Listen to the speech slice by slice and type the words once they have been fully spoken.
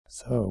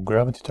So,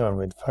 gravity turn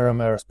with Ferram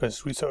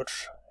Aerospace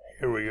Research.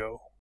 Here we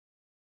go.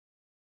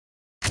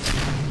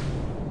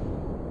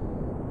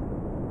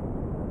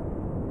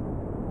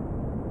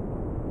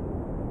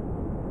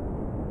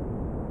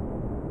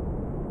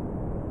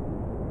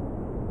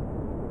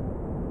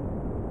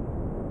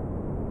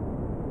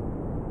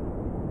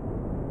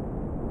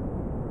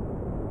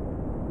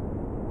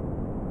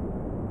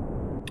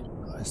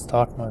 I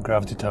start my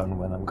gravity turn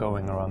when I'm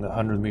going around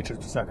 100 meters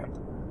per second,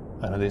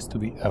 and it is to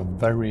be a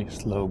very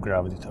slow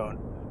gravity turn,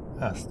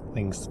 as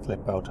things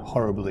flip out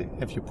horribly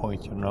if you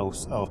point your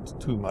nose out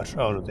too much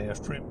out of the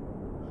airstream.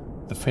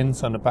 The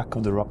fins on the back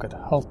of the rocket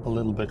help a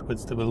little bit with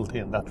stability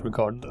in that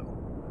regard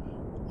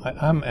though.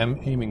 I am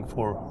aiming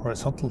for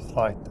horizontal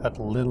flight at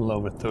a little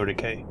over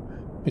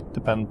 30k, bit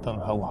dependent on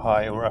how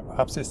high our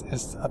apophysis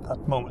is at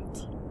that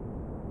moment.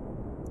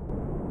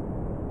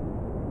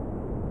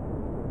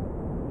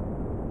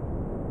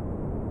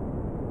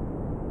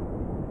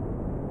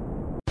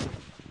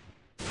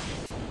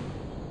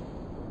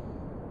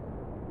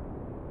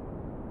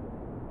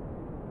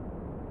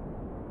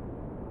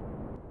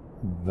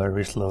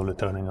 Very slowly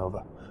turning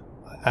over.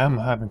 I am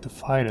having to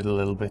fight it a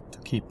little bit to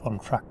keep on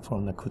track for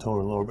an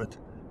equatorial orbit.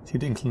 See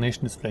the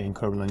inclination display in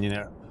Kerbal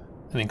Engineer.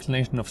 An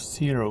inclination of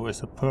 0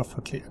 is a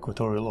perfectly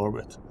equatorial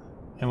orbit.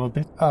 I'm a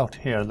bit out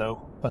here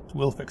though, but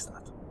we'll fix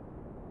that.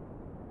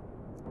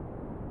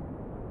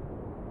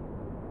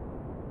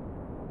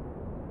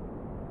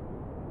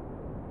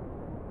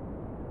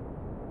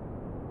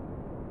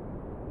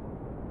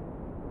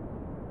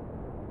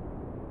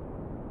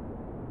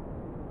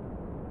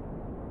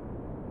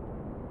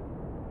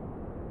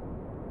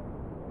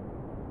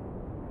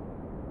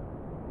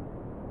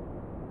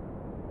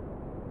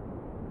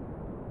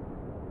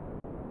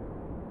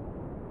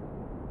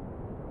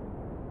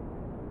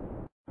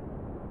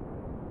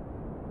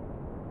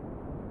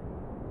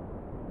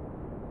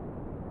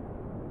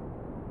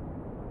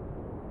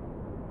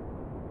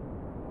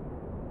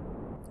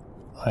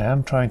 I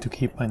am trying to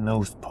keep my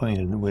nose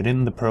pointed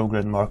within the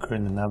prograde marker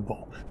in the nav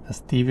ball,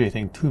 as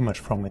deviating too much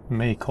from it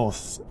may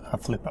cause a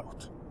flip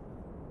out.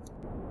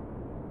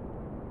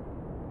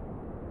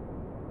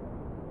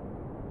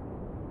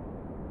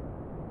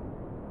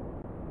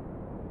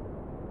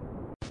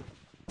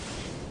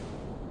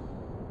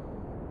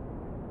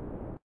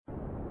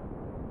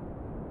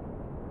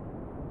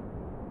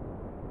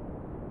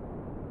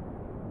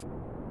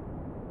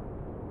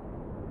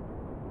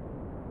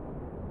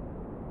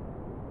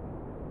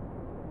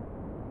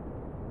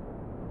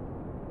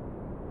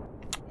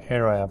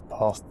 Here I have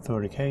passed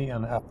 30k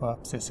and the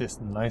apophysis is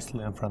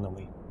nicely in front of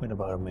me, with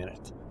about a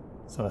minute,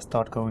 so I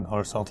start going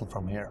horizontal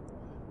from here.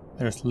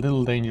 There is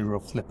little danger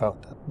of flip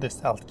out at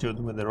this altitude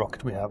with the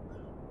rocket we have,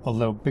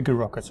 although bigger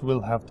rockets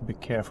will have to be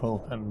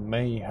careful and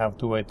may have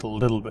to wait a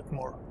little bit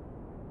more.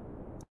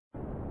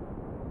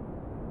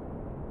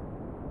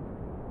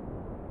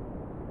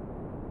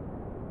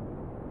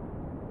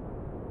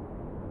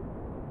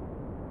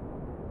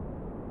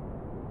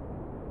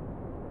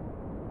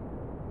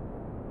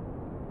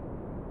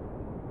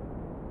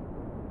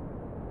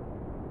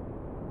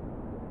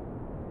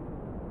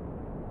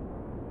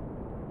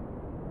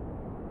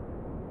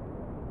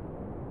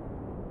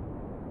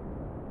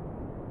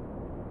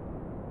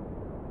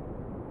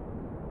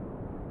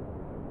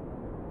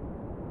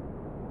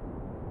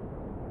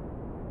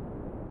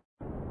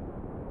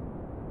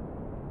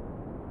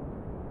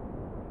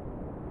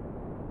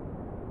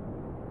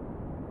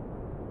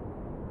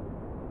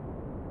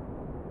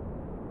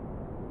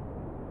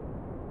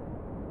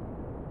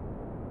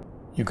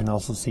 You can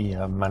also see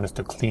I've managed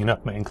to clean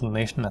up my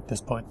inclination at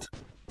this point.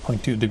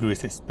 0.2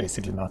 degrees is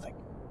basically nothing.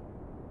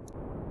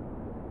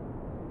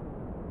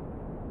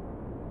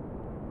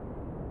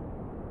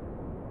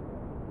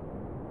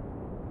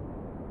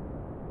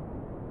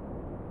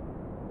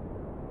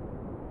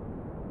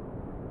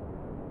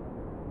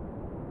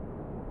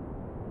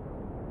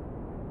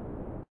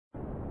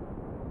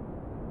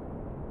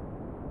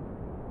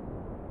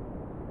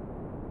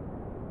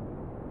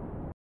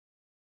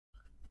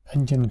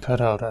 Engine cut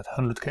out at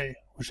 100k,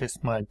 which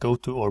is my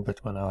go-to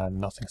orbit when I have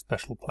nothing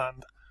special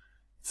planned.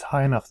 It's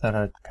high enough that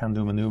I can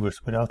do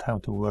maneuvers without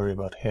having to worry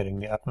about hitting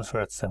the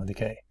atmosphere at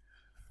 70k.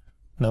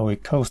 Now we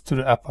coast to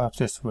the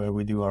apophysis where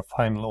we do our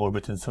final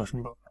orbit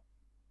insertion burn.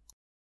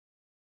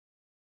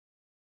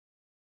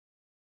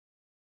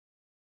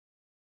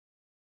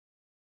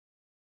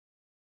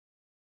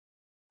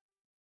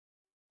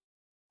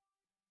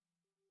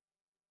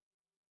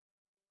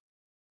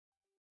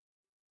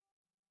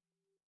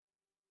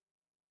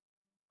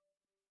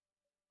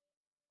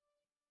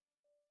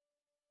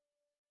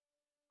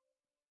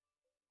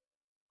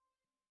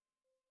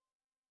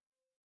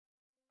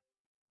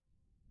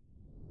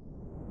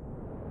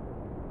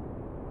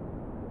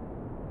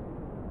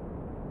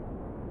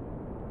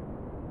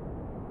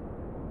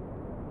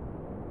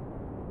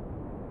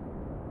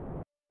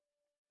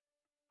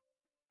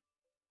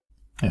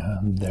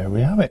 And there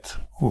we have it.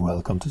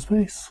 Welcome to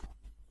space.